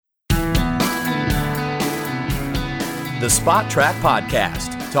The Spotrac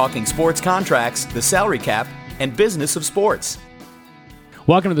Podcast, talking sports contracts, the salary cap, and business of sports.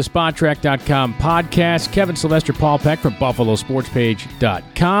 Welcome to the Spotrac.com podcast. Kevin Sylvester, Paul Peck from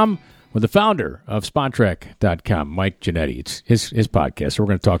BuffaloSportsPage.com with the founder of Spotrac.com, Mike Giannetti. It's his podcast, so we're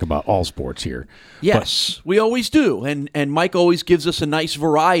going to talk about all sports here. Yes, we always do, and Mike always gives us a nice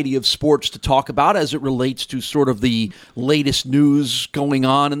variety of sports to talk about as it relates to sort of the latest news going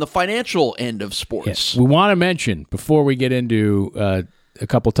on in the financial end of sports. Yes. We want to mention, before we get into a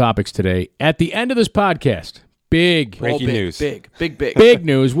couple topics today, at the end of this podcast, breaking news. Big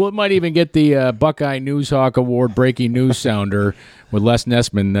news. We might even get the Buckeye Newshawk Award breaking news sounder with Les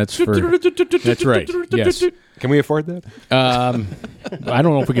Nessman. That's right. Yes. Can we afford that? I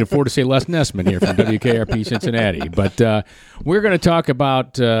don't know if we can afford to say Les Nessman here from WKRP Cincinnati, but we're going to talk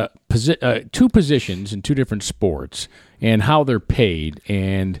about two positions in two different sports and how they're paid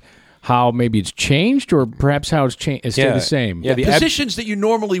and how maybe it's changed or perhaps how it's stayed the same. Yeah, the positions that you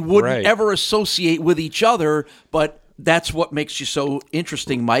normally wouldn't ever associate with each other, but that's what makes you so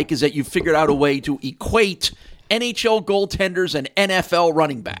interesting, Mike, is that you figured out a way to equate NHL goaltenders and NFL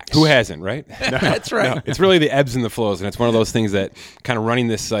running backs. Who hasn't, right? No, that's right. No, it's really the ebbs and the flows, and it's one of those things that kind of running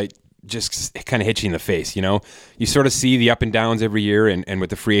this site just kind of hits you in the face, you know? You sort of see the up and downs every year and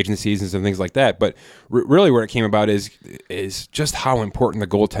with the free agent seasons and things like that, but really where it came about is just how important the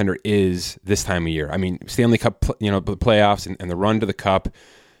goaltender is this time of year. I mean, Stanley Cup, the playoffs and the run to the Cup,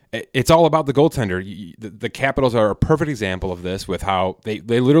 it's all about the goaltender. The Capitals are a perfect example of this with how they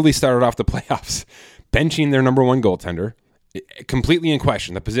literally started off the playoffs benching their number one goaltender, completely in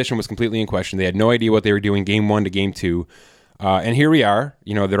question. The position was completely in question. They had no idea what they were doing game one to game two. And here we are,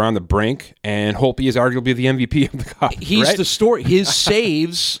 they're on the brink, and Holtby is arguably the MVP of the Cup. He's the story. His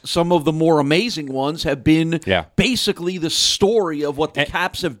saves, some of the more amazing ones, have been basically the story of what the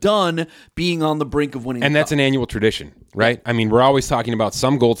Caps have done being on the brink of winning and the that's Cup. An annual tradition, right? I mean, we're always talking about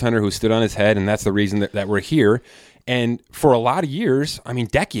some goaltender who stood on his head, and that's the reason that we're here. And for a lot of years,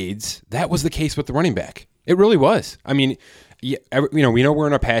 decades, that was the case with the running back. It really was. I mean, we know we're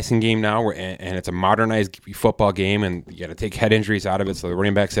in a passing game now, and it's a modernized football game, and you got to take head injuries out of it. So the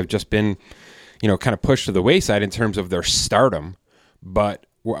running backs have just been, kind of pushed to the wayside in terms of their stardom. But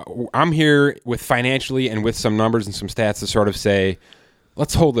I'm here with financially and with some numbers and some stats to sort of say,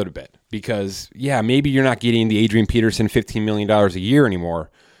 let's hold it a bit, because maybe you're not getting the Adrian Peterson $15 million a year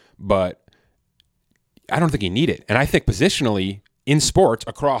anymore, but I don't think you need it. And I think positionally in sports,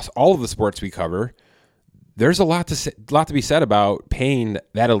 across all of the sports we cover, there's a lot to be said about paying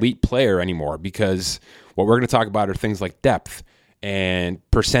that elite player anymore, because what we're going to talk about are things like depth and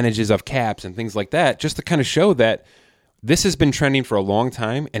percentages of caps and things like that, just to kind of show that this has been trending for a long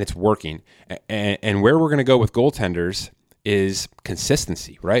time and it's working. And where we're going to go with goaltenders is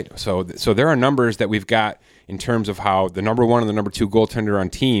consistency, right? So there are numbers that we've got in terms of how the number one and the number two goaltender on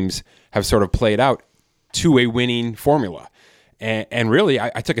teams have sort of played out to a winning formula. And really,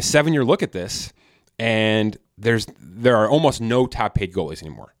 I took a 7-year look at this, and there are almost no top-paid goalies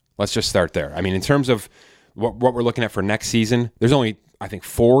anymore. Let's just start there. I mean, in terms of what we're looking at for next season, there's only, I think,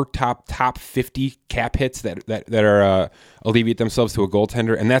 4 top 50 cap hits that are alleviate themselves to a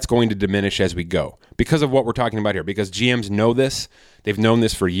goaltender, and that's going to diminish as we go because of what we're talking about here. Because GMs know this. They've known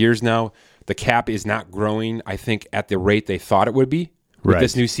this for years now. The cap is not growing, I think, at the rate they thought it would be with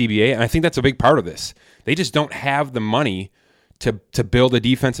this new CBA, and I think that's a big part of this. They just don't have the money to build a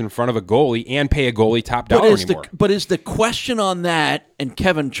defense in front of a goalie and pay a goalie top dollar anymore. But is the question on that, and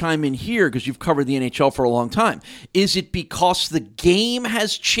Kevin, chime in here because you've covered the NHL for a long time, is it because the game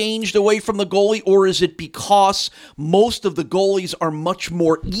has changed away from the goalie, or is it because most of the goalies are much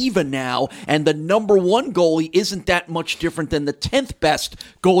more even now and the number one goalie isn't that much different than the 10th best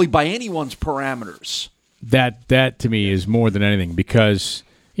goalie by anyone's parameters? That to me is more than anything, because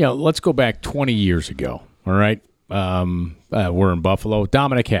let's go back 20 years ago, all right? We're in Buffalo.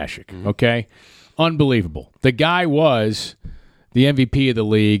 Dominic Hasek, okay? Unbelievable. The guy was the MVP of the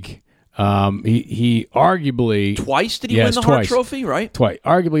league. He arguably... Twice did he win the Hart Trophy, right? Twice.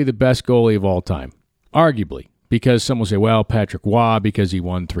 Arguably the best goalie of all time. Arguably. Because some will say, well, Patrick Waugh, because he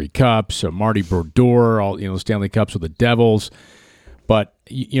won 3 cups, or Marty Brodeur, all Stanley Cups with the Devils. But,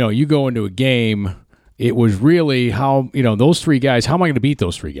 you go into a game... It was really how, those 3 guys, how am I going to beat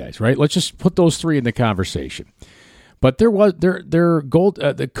those 3 guys, right? Let's just put those 3 in the conversation. But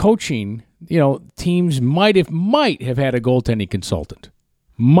the coaching, teams might have had a goaltending consultant.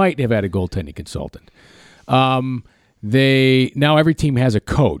 now every team has a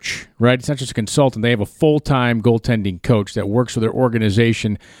coach, right? It's not just a consultant. They have a full-time goaltending coach that works for their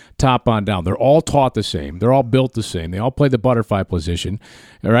organization top on down. They're all taught the same. They're all built the same. They all play the butterfly position,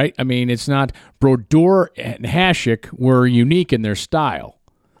 all right? I mean, it's not Brodeur and Hasek were unique in their style,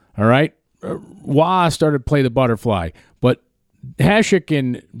 all right? Wah started to play the butterfly, but Hasek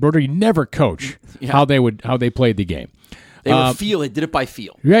and Brodeur never coach how they played the game. They did it by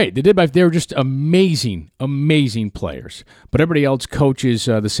feel. Right, they were just amazing players. But everybody else coaches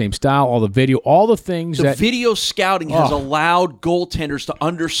the same style, all the video, all the things the video scouting has allowed goaltenders to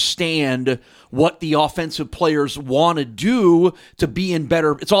understand what the offensive players want to do to be in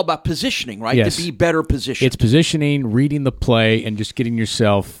better. It's all about positioning, right? Yes. To be better positioned. It's positioning, reading the play, and just getting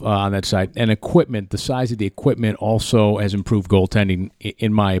yourself on that side. And equipment, the size of the equipment also has improved goaltending,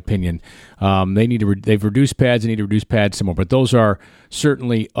 in my opinion. They've reduced pads. They need to reduce pads some more, but those are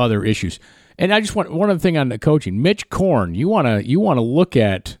certainly other issues. And I just want one other thing on the coaching. Mitch Korn, you want to look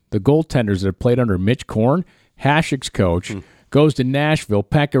at the goaltenders that have played under Mitch Korn. Hasek's coach goes to Nashville.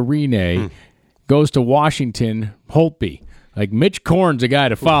 Pecorine goes to Washington. Holtby. Like, Mitch Korn's a guy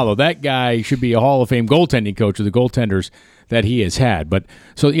to follow. That guy should be a Hall of Fame goaltending coach of the goaltenders that he has had. But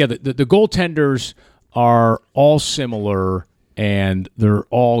so yeah, the goaltenders are all similar and they're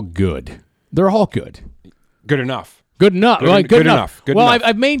all good. They're all good. Good enough. Good enough. Good enough. Good well, enough.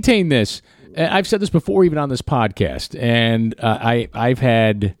 I've maintained this. I've said this before, even on this podcast, and I've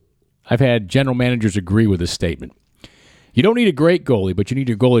had general managers agree with this statement. You don't need a great goalie, but you need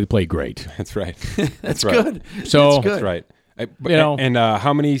your goalie to play great. That's right. That's right. good. So That's good. That's right. And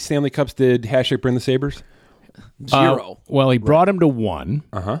how many Stanley Cups did Hasek bring the Sabres? 0. Well, he brought him to one.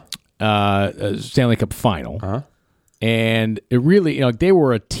 Stanley Cup final. And it really, they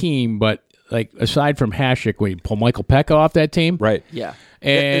were a team, but aside from Hasek, we pull Michael Pekka off that team. Right. Yeah.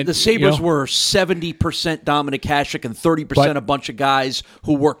 And the Sabres were 70% Dominic Hasek and 30% a bunch of guys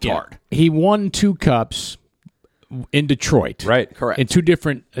who worked hard. He won 2 cups in Detroit. Right. Correct. In 2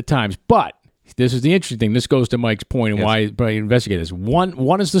 different times. But this is the interesting thing. This goes to Mike's point and why I investigate this.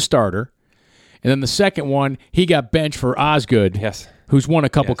 One is the starter. And then the second one, he got benched for Osgood. Yes. Who's won a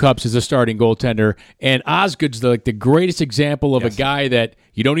couple cups as a starting goaltender. And Osgood's the greatest example of a guy that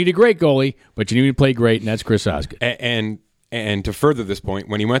you don't need a great goalie, but you need to play great, and that's Chris Osgood. And to further this point,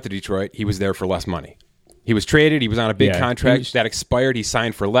 when he went to Detroit, he was there for less money. He was traded. He was on a big contract that expired. He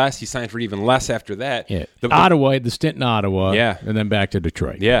signed for less. He signed for even less after that. Yeah. Ottawa, the stint in Ottawa, and then back to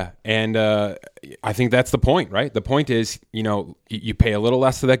Detroit. Yeah, and I think that's the point, right? The point is, you pay a little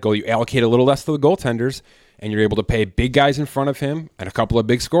less to that goal. You allocate a little less to the goaltenders, and you're able to pay big guys in front of him and a couple of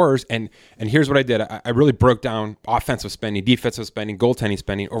big scorers. And here's what I did. I really broke down offensive spending, defensive spending, goaltending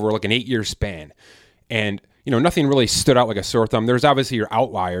spending over an 8-year span. And, nothing really stood out like a sore thumb. There's obviously your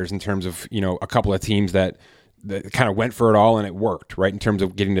outliers in terms of, a couple of teams that kind of went for it all and it worked, right? In terms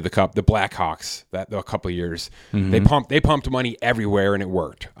of getting to the cup. The Blackhawks, a couple of years, they pumped money everywhere and it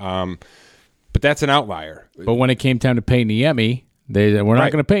worked. But that's an outlier. But when it came time to pay Niemi, they said, we're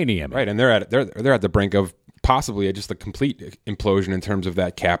not going to pay Niemi. Right, and they're at the brink of possibly just a complete implosion in terms of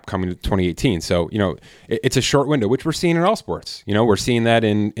that cap coming to 2018. So, it's a short window, which we're seeing in all sports. We're seeing that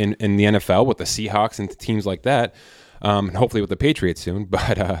in the NFL with the Seahawks and teams like that, and hopefully with the Patriots soon.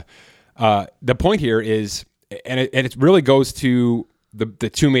 But the point here is, and it really goes to the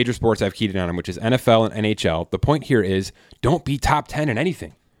 2 major sports I've keyed in on them, which is NFL and NHL. The point here is, don't be top 10 in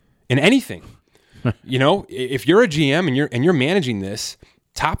anything. In anything. If you're a GM and you're managing this,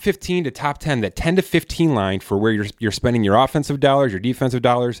 top 15 to top 10, that 10 to 15 line for where you're spending your offensive dollars, your defensive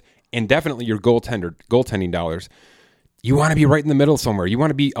dollars, and definitely your goaltending dollars, you want to be right in the middle somewhere. You want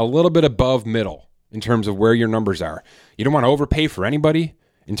to be a little bit above middle in terms of where your numbers are. You don't want to overpay for anybody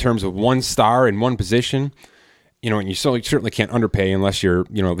in terms of one star in one position. And you certainly can't underpay unless you're,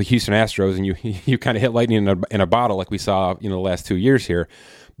 the Houston Astros and you kind of hit lightning in a bottle like we saw, the last 2 years here.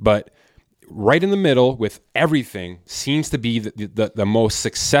 But right in the middle with everything seems to be the most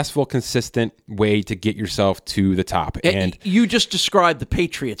successful, consistent way to get yourself to the top. And you just described the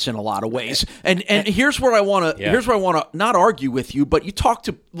Patriots in a lot of ways. And here's where I want to not argue with you, but you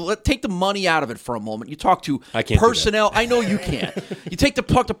take the money out of it for a moment. You talk to personnel. I know you can't. You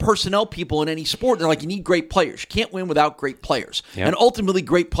talk to personnel people in any sport. They're like, you need great players. You can't win without great players. Yep. And ultimately,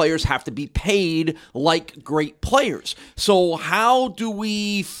 great players have to be paid like great players. So how do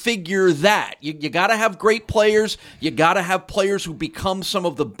we figure that? You got to have great players. You got to have players who become some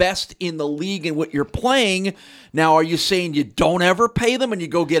of the best in the league in what you're playing. Now, are you saying you don't ever pay them and you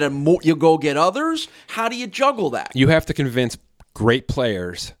go get others? How do you juggle that? You have to convince great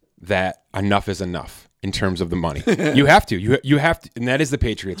players that enough is enough. in terms of the money. You have to. You have to, and that is the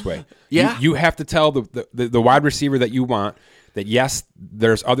Patriots way. Yeah. You have to tell the wide receiver that you want that, yes,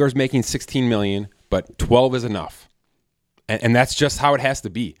 there's others making $16 million, but 12 is enough. And that's just how it has to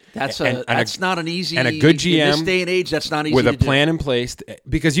be. That's not an easy, and a good GM in this day and age. That's not easy with to a plan in place,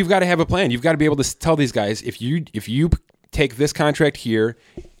 because you've got to have a plan. You've got to be able to tell these guys, if you take this contract here,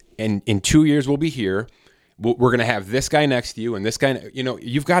 and in 2 years we'll be here. We're going to have this guy next to you, and this guy.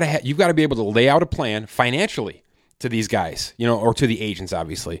 You've got to be able to lay out a plan financially to these guys, or to the agents,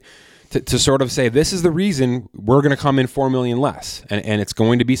 obviously, to sort of say, this is the reason we're going to come in $4 million less, and it's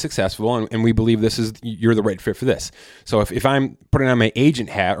going to be successful, and we believe you're the right fit for this. So if I'm putting on my agent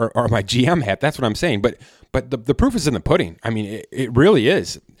hat or my GM hat, that's what I'm saying. But the proof is in the pudding. I mean, it really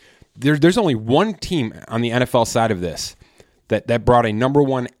is. There's only one team on the NFL side of this that brought a number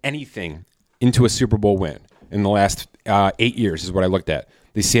one anything into a Super Bowl win in the last 8 years, is what I looked at.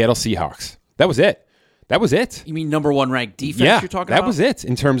 The Seattle Seahawks. That was it. You mean number one ranked defense you're talking about? That was it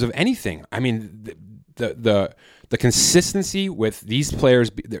in terms of anything. I mean, the consistency with these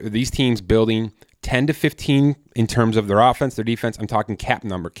players, these teams building 10 to 15 in terms of their offense, their defense. I'm talking cap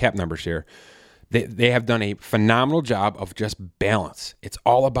numbers here. They have done a phenomenal job of just balance. It's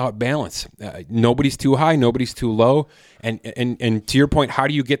all about balance. Nobody's too high, nobody's too low. And to your point, how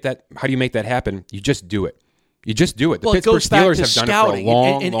do you get that? How do you make that happen? You just do it. You just do it. The Pittsburgh Steelers have done it for a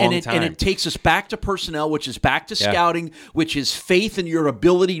long time. And it takes us back to personnel, which is back to scouting, which is faith in your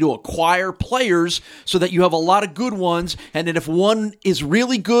ability to acquire players so that you have a lot of good ones. And then if one is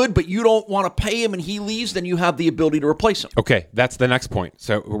really good, but you don't want to pay him and he leaves, then you have the ability to replace him. Okay, that's the next point.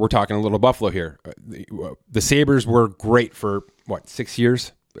 So we're talking a little Buffalo here. The Sabres were great for, 6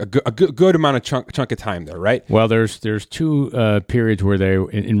 years? A good amount of chunk of time there, right? Well, there's two periods where they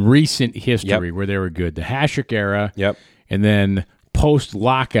in recent history where they were good. The Hasek era, and then post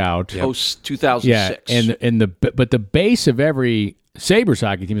lockout, post 2006. But the base of every Sabres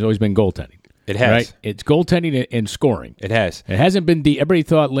hockey team has always been goaltending. It has. Right? It's goaltending and scoring. It has. It hasn't been everybody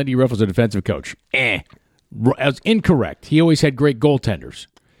thought Lindy Ruff was a defensive coach. That's incorrect. He always had great goaltenders.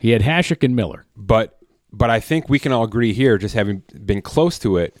 He had Hasek and Miller. But I think we can all agree here, just having been close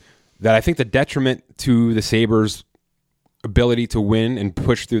to it, that I think the detriment to the Sabres' ability to win and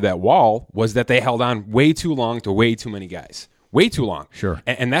push through that wall was that they held on way too long to way too many guys. Way too long. Sure.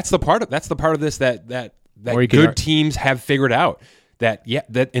 And that's the part of this that good teams have figured out. That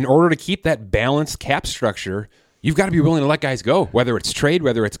in order to keep that balanced cap structure, you've got to be willing to let guys go, whether it's trade,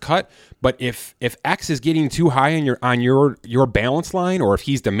 whether it's cut. But if X is getting too high on your balance line, or if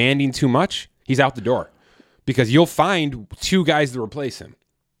he's demanding too much, he's out the door. Because you'll find two guys to replace him.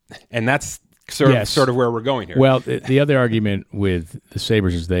 And that's sort of where we're going here. Well, the other argument with the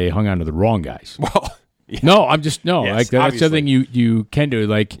Sabres is they hung on to the wrong guys. Well, yeah. No, I'm just Yes, that's something you can do.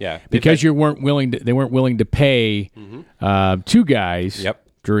 Because they weren't willing to pay two guys,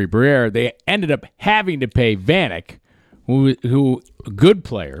 Drury Briere, they ended up having to pay Vanek, who a good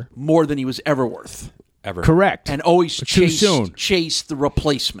player. More than he was ever worth. Ever. Correct. And always too soon. Chase the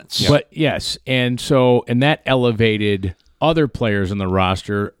replacements. Yep. But yes, and that elevated other players on the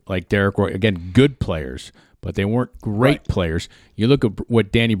roster, like Derek Roy, again, good players, but they weren't great players. You look at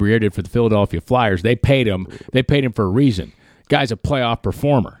what Danny Briere did for the Philadelphia Flyers. They paid him for a reason. Guy's a playoff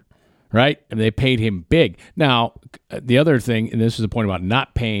performer, right? And they paid him big. Now, the other thing, and this is the point about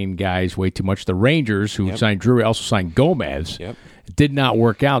not paying guys way too much, the Rangers, who signed Drury, also signed Gomez, did not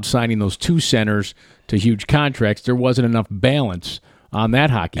work out signing those two centers to huge contracts. There wasn't enough balance on that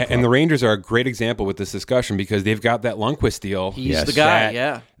hockey club. And the Rangers are a great example with this discussion because they've got that Lundqvist deal. He's the guy,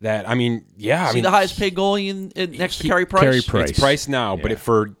 the highest paid goalie in next to Carey Price? It's Price now, but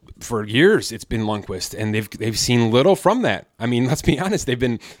for years it's been Lundqvist, and they've seen little from that. I mean, let's be honest, they've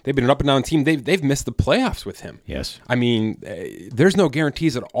been an up and down team. They've missed the playoffs with him. Yes. I mean, there's no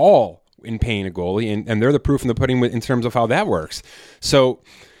guarantees at all in paying a goalie, and they're the proof in the pudding in terms of how that works. So,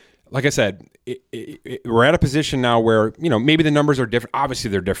 like I said, we're at a position now where, maybe the numbers are different.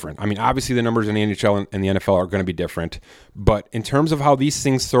 Obviously, they're different. I mean, obviously, the numbers in the NHL and the NFL are going to be different. But in terms of how these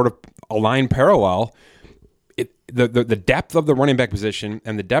things sort of align parallel, the depth of the running back position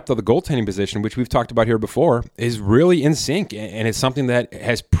and the depth of the goaltending position, which we've talked about here before, is really in sync, and it's something that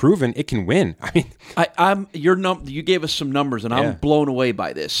has proven it can win. I mean, you gave us some numbers, and I'm blown away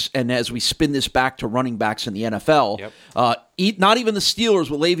by this. And as we spin this back to running backs in the NFL, not even the Steelers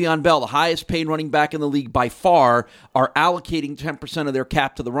with Le'Veon Bell, the highest paid running back in the league by far, are allocating 10% of their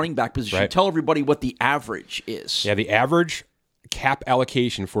cap to the running back position. Right. Tell everybody what the average is. Yeah, the average cap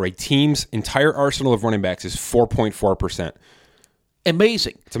allocation for a team's entire arsenal of running backs is 4.4%.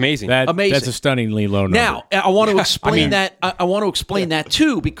 Amazing. It's amazing. Amazing. That's a stunningly low number. Now, I want to explain that. I want to explain that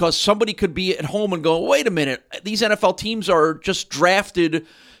too, because somebody could be at home and go, "Wait a minute, these NFL teams are just drafted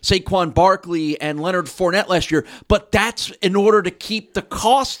Saquon Barkley and Leonard Fournette last year, but that's in order to keep the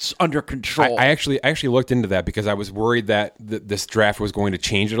costs under control." I actually looked into that because I was worried that this draft was going to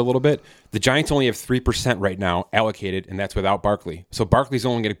change it a little bit. The Giants only have 3% right now allocated, and that's without Barkley. So Barkley's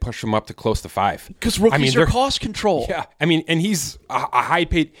only going to push them up to close to 5%. Because rookies are cost control. Yeah, and he's a high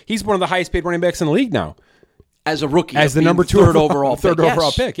paid. He's one of the highest paid running backs in the league now. As a rookie, as the number 2 overall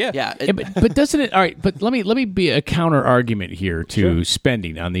pick, yeah. Yeah, but doesn't it? All right, but let me be a counter argument here to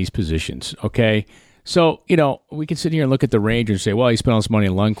spending on these positions. Okay, so we can sit here and look at the Rangers and say, well, he spent all this money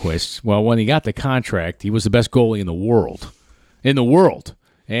on Lundqvist. Well, when he got the contract, he was the best goalie in the world,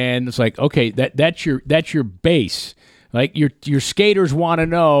 and it's like, okay, that's your base. Like your skaters want to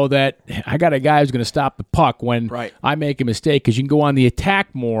know that I got a guy who's going to stop the puck when I make a mistake, because you can go on the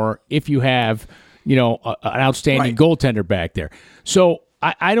attack more if you have an outstanding goaltender back there. So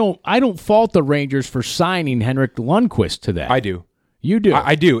I don't fault the Rangers for signing Henrik Lundqvist to that. I do. You do.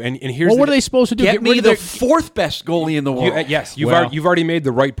 I do. And here's what are they supposed to do? Get me the fourth best goalie in the world. Yes, you've already made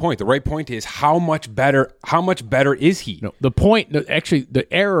the right point. The right point is how much better is he? No, the point, actually,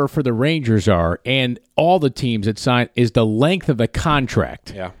 the error for the Rangers and all the teams that signed is the length of the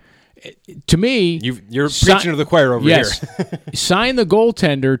contract. Yeah. To me, you're preaching to the choir over here. Sign the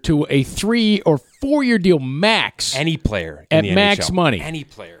goaltender to a 3 or 4 year deal max. Any player at in the max NHL. money. Any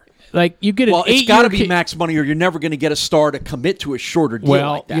player. Like you get it's got to be max money, or you're never going to get a star to commit to a shorter deal.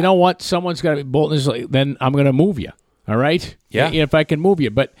 Well, like that. You know what? Someone's got to be Bolton. Then I'm going to move you. All right. Yeah. If I can move you,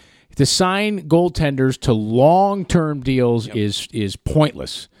 but to sign goaltenders to long-term deals is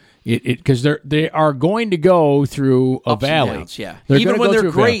pointless. Because they are going to go through a Ups and valley. Downs, yeah. Even when they're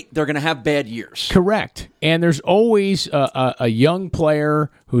great, they're going to have bad years. Correct. And there's always a young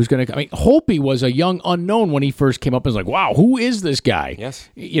player who's going to. I mean, Holtby was a young unknown when he first came up. And was like, wow, who is this guy? Yes.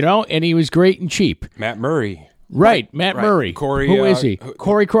 And he was great and cheap. Matt Murray. Right, Matt Murray. Corey, who is he?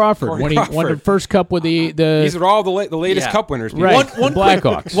 Corey Crawford. When he won the first cup with the these are all the latest cup winners. Right, one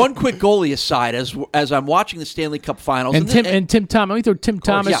Blackhawks. One quick goalie aside, as I'm watching the Stanley Cup Finals, and Tim Thomas. Let me throw Tim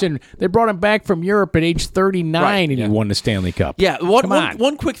Thomas in. They brought him back from Europe at age 39, and he won the Stanley Cup. Yeah,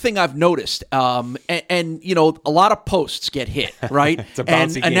 one quick thing I've noticed, and a lot of posts get hit, right? It's a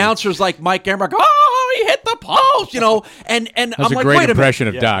and bouncy announcers like Mike Emmerich, he hit the post, and That's I'm a like, great wait a impression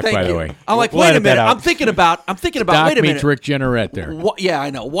minute. of Doc, Thank by the you. way. I'm like, We'll wait a edit that minute. out. I'm thinking about. Doc wait a minute. meets Rick Jenneret there. Yeah,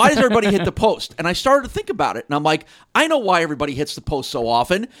 I know. Why does everybody hit the post? And I started to think about it, and I'm like, I know why everybody hits the post so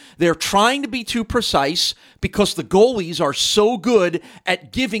often. They're trying to be too precise because the goalies are so good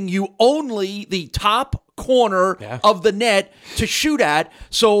at giving you only the top corner of the net to shoot at.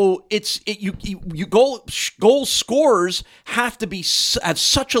 So goal scorers have to have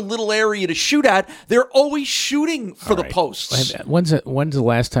such a little area to shoot at. They're always shooting for the posts. When's the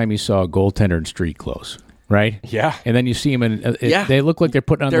last time you saw a goaltender in street clothes? Right? Yeah. And then you see them, and they look like they're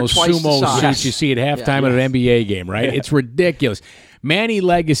putting on those sumo suits you see at halftime at an NBA game, right? Yeah. It's ridiculous. Manny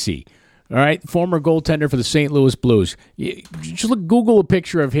Legacy, all right, former goaltender for the St. Louis Blues. Just Google a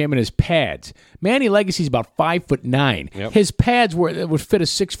picture of him and his pads. Manny Legacy's about 5'9". Yep. His pads would fit a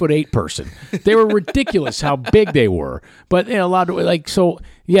 6'8" person. They were ridiculous how big they were. But a lot of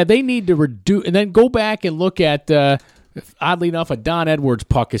they need to reduce, and then go back and look at. Oddly enough, a Don Edwards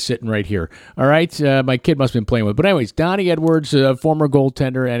puck is sitting right here. All right, my kid must have been playing with it. But anyways, Donnie Edwards, former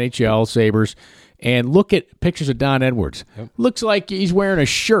goaltender, NHL, Sabres. And look at pictures of Don Edwards. Yep. Looks like he's wearing a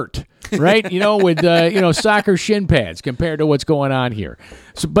shirt, right? With soccer shin pads compared to what's going on here.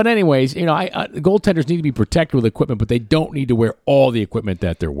 So, but anyways, goaltenders need to be protected with equipment, but they don't need to wear all the equipment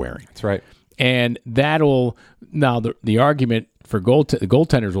that they're wearing. That's right. And that'll now the argument for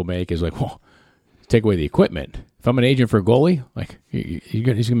goaltenders will make is like, well, take away the equipment. If I'm an agent for a goalie, like he's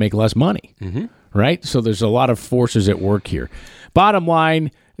going to make less money, right? So there's a lot of forces at work here. Bottom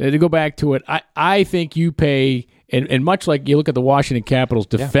line, to go back to it, I think you pay, and much like you look at the Washington Capitals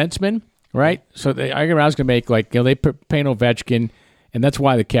defensemen, right? So I was going to make they pay Ovechkin, and that's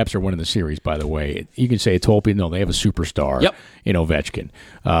why the Caps are winning the series. By the way, you can say it's Holtby. No, they have a superstar in Ovechkin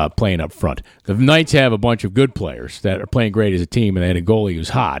playing up front. The Knights have a bunch of good players that are playing great as a team, and they had a goalie who's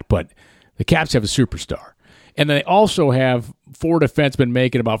hot, but the Caps have a superstar. And they also have 4 defensemen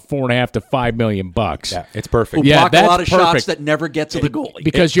making about $4.5 to $5 million. Yeah, it's perfect. Who block a lot of shots that never get to the goalie.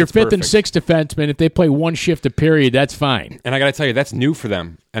 Because your fifth and sixth defenseman, if they play one shift a period, that's fine. And I got to tell you, that's new for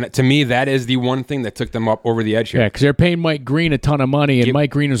them. And to me, that is the one thing that took them up over the edge here. Yeah, because they're paying Mike Green a ton of money, and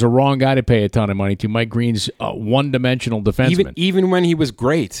Mike Green is the wrong guy to pay a ton of money to. Mike Green's a one-dimensional defenseman. Even when he was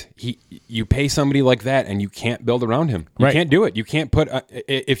great, you pay somebody like that, and you can't build around him. You can't do it. You can't put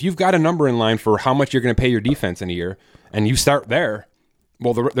if you've got a number in line for how much you're going to pay your defense in a year, and you start there,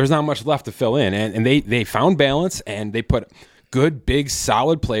 well, there's not much left to fill in. And they found balance, and they put good, big,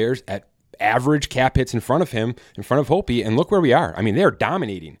 solid players at average cap hits in front of him, in front of Hopi, and look where we are. I mean, they're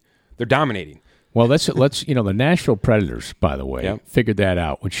dominating. They're dominating. Well, let's the Nashville Predators, by the way, figured that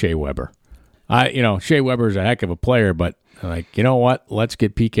out with Shea Weber. Shea Weber is a heck of a player, but you know what? Let's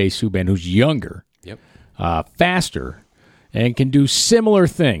get PK Subban, who's younger, faster, and can do similar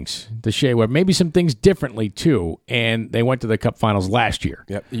things to Shea Weber. Maybe some things differently too. And they went to the Cup Finals last year.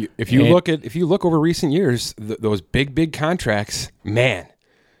 Yep. If you look over recent years, those big contracts, man,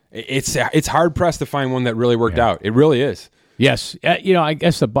 it's hard pressed to find one that really worked out. It really is. Yes. I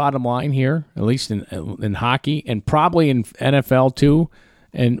guess the bottom line here, at least in hockey and probably in NFL too,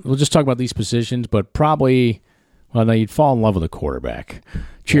 and we'll just talk about these positions, but probably, well, now you'd fall in love with a quarterback.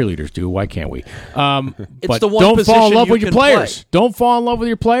 Cheerleaders do. Why can't we? It's but the one don't fall in position love you with your can players. play. Don't fall in love with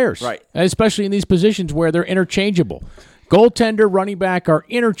your players. Right. Especially in these positions where they're interchangeable. Goaltender, running back are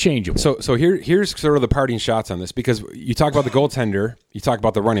interchangeable. So here's sort of the parting shots on this, because you talk about the goaltender, you talk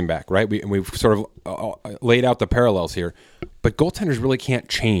about the running back, right? We've sort of laid out the parallels here, but goaltenders really can't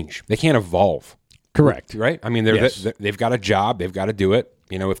change. They can't evolve. Correct. Right? I mean, they've got a job. They've got to do it.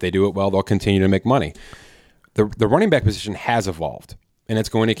 If they do it well, they'll continue to make money. The running back position has evolved, and it's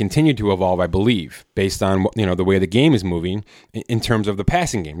going to continue to evolve, I believe, based on the way the game is moving in terms of the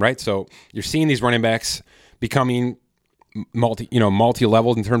passing game, right? So you're seeing these running backs becoming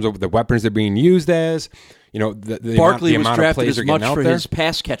multi-leveled in terms of the weapons they're being used as. Barkley was drafted as much for his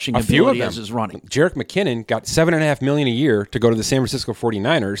pass catching ability as his running. Jerick McKinnon got $7.5 million a year to go to the San Francisco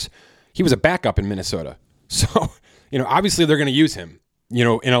 49ers. He was a backup in Minnesota, so obviously they're going to use him.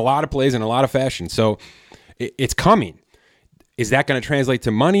 In a lot of plays, in a lot of fashion. So it's coming. Is that going to translate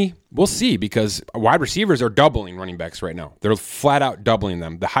to money? We'll see, because wide receivers are doubling running backs right now. They're flat out doubling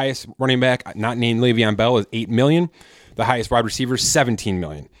them. The highest running back, not named Le'Veon Bell, is $8 million. The highest wide receiver is $17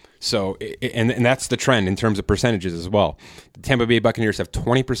 million. So, and that's the trend in terms of percentages as well. The Tampa Bay Buccaneers have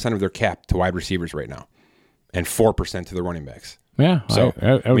 20% of their cap to wide receivers right now, and 4% to the running backs. Yeah. So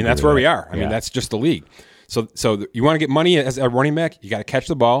I mean, that's where we are. I mean, that's just the league. So you want to get money as a running back, you got to catch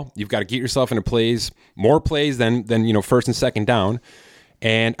the ball. You've got to get yourself into plays, more plays than first and second down.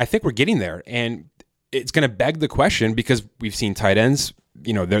 And I think we're getting there. And it's going to beg the question, because we've seen tight ends,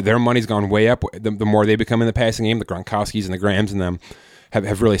 their money's gone way up. The more they become in the passing game, the Gronkowskis and the Grahams and them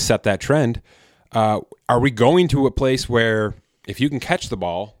have really set that trend. Are we going to a place where if you can catch the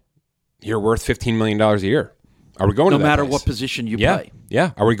ball, you're worth $15 million a year? Are we going no to that matter place? what position you play?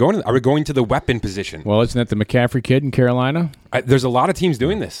 Yeah. Are we going to the weapon position? Well, isn't that the McCaffrey kid in Carolina? There's a lot of teams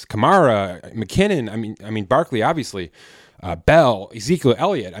doing this. Kamara, McKinnon. I mean Barkley, obviously. Bell, Ezekiel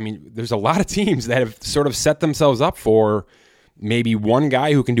Elliott. I mean, there's a lot of teams that have sort of set themselves up for maybe one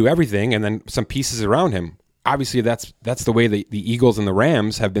guy who can do everything, and then some pieces around him. Obviously, that's the way the Eagles and the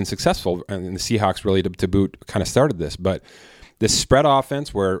Rams have been successful, and the Seahawks really to boot kind of started this, but. This spread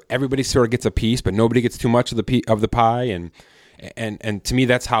offense where everybody sort of gets a piece, but nobody gets too much of the pie, and to me,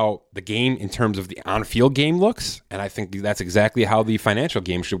 that's how the game in terms of the on-field game looks, and I think that's exactly how the financial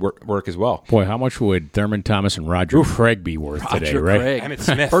game should work as well. Boy, how much would Thurman Thomas and Roger Craig be worth today, right? Craig.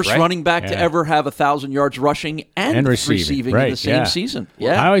 Smith, first running back to ever have 1,000 yards rushing and receiving in the same season.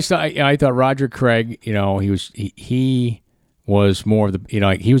 Yeah, I always thought Roger Craig, he was more of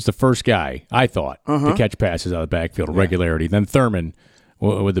the, he was the first guy, I thought, to catch passes out of the backfield of regularity. Then Thurman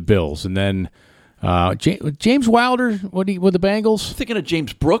with the Bills. And then James Wilder with the Bengals. I'm thinking of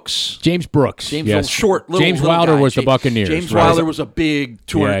James Brooks. James short, little James Wilder guy. was the Buccaneers. James Wilder was a big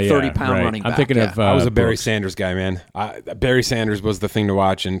 230-pound running back. I'm thinking of I was a Brooks. Barry Sanders guy, man. Barry Sanders was the thing to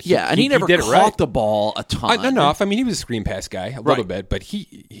watch. And he never did caught the ball a ton. Enough. I mean, he was a screen pass guy a little bit, but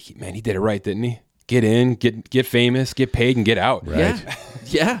he did it right, didn't he? Get in, get famous, get paid, and get out. Right.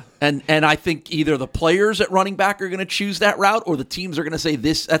 Yeah. And I think either the players at running back are going to choose that route, or the teams are going to say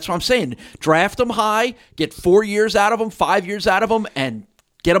this. That's what I'm saying. Draft them high, get 4 years out of them, 5 years out of them, and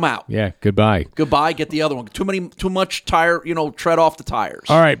get them out. Yeah. Goodbye. Get the other one. Too much tire. Tread off the tires.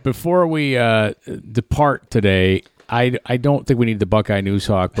 All right. Before we depart today, I don't think we need the Buckeye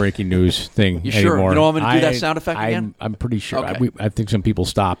Newshawk breaking news thing You anymore. sure? You don't want me to do that sound effect again? I'm pretty sure. Okay. I think some people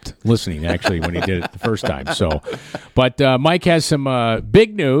stopped listening, actually, when he did it the first time. So, but Mike has some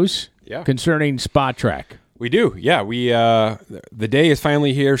big news concerning Spotrac. We do, yeah. The day is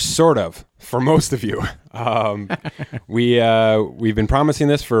finally here, sort of, for most of you. We've been promising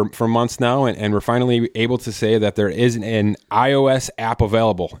this for months now, and we're finally able to say that there is an iOS app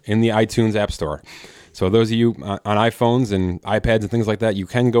available in the iTunes App Store. So those of you on iPhones and iPads and things like that, you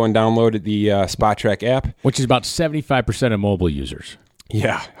can go and download the Spotrac app, which is about 75% of mobile users.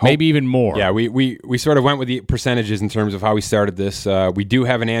 Yeah, maybe even more. Yeah, we sort of went with the percentages in terms of how we started this. We do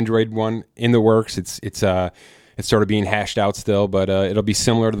have an Android one in the works. It's sort of being hashed out still, but it'll be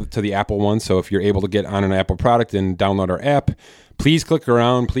similar to the Apple one. So if you're able to get on an Apple product and download our app, please click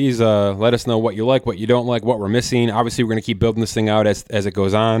around. Please let us know what you like, what you don't like, what we're missing. Obviously, we're going to keep building this thing out as it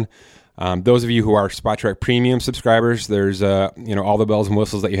goes on. Those of you who are Spotrac Premium subscribers, there's all the bells and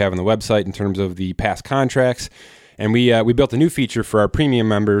whistles that you have on the website in terms of the past contracts. And we built a new feature for our premium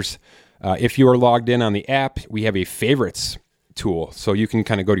members. If you are logged in on the app, we have a favorites tool. So you can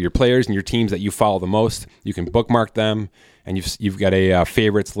kind of go to your players and your teams that you follow the most. You can bookmark them, and you've got a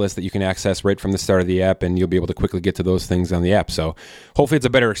favorites list that you can access right from the start of the app, and you'll be able to quickly get to those things on the app. So hopefully it's a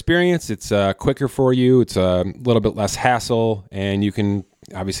better experience. It's quicker for you. It's a little bit less hassle, and you can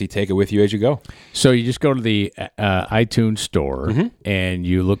obviously take it with you as you go. So you just go to the iTunes store and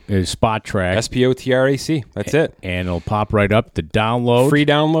you look at Spotrac. Spotrac. That's it. And it'll pop right up to download. Free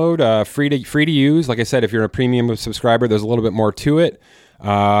download, free to use. Like I said, if you're a premium subscriber, there's a little bit more to it.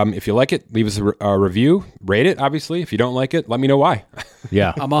 If you like it, leave us a review. Rate it, obviously. If you don't like it, let me know why.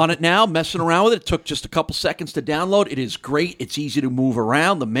 Yeah. I'm on it now, messing around with it. It took just a couple seconds to download. It is great. It's easy to move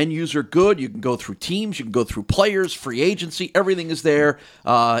around. The menus are good. You can go through teams. You can go through players, free agency. Everything is there.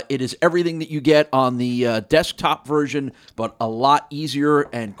 It is everything that you get on the desktop version, but a lot easier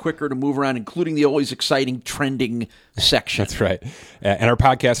and quicker to move around, including the always exciting trending section. That's right. And our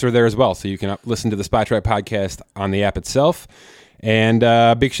podcasts are there as well, so you can listen to the Spotrac podcast on the app itself. And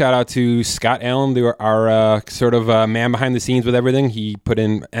big shout out to Scott Allen, our sort of man behind the scenes with everything. He put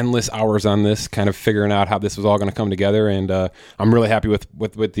in endless hours on this, kind of figuring out how this was all going to come together. And I'm really happy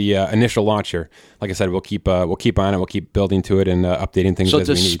with the initial launch here. Like I said, we'll keep on it. We'll keep building to it and updating things as we need.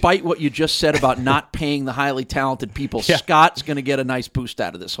 So despite what you just said about not paying the highly talented people, Scott's going to get a nice boost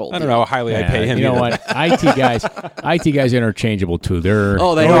out of this whole deal. I don't know how highly I pay him. You know what? IT guys interchangeable too. They're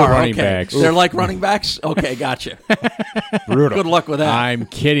they are running okay. backs. They're like running backs? Okay, gotcha. Brutal. Good luck with that. I'm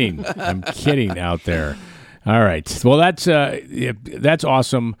kidding out there. All right. Well, that's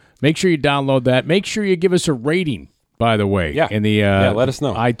awesome. Make sure you download that. Make sure you give us a rating, by the way, in the let us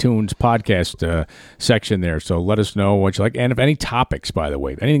know. iTunes podcast section there. So let us know what you like. And if any topics, by the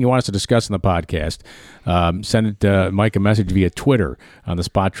way, anything you want us to discuss in the podcast, send Mike a message via Twitter on the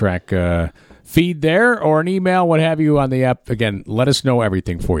Spotrac feed there, or an email, what have you, on the app. Again, let us know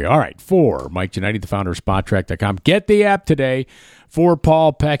everything for you. All right. For Mike Giannetti, the founder of Spotrac.com, get the app today. For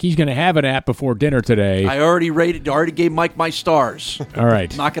Paul Peck, he's going to have an app before dinner today. I already gave Mike my stars. All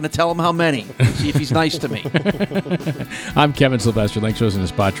right. I'm not going to tell him how many. See if he's nice to me. I'm Kevin Sylvester. Thanks for listening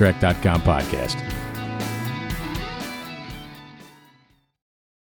to the Spotrac.com podcast.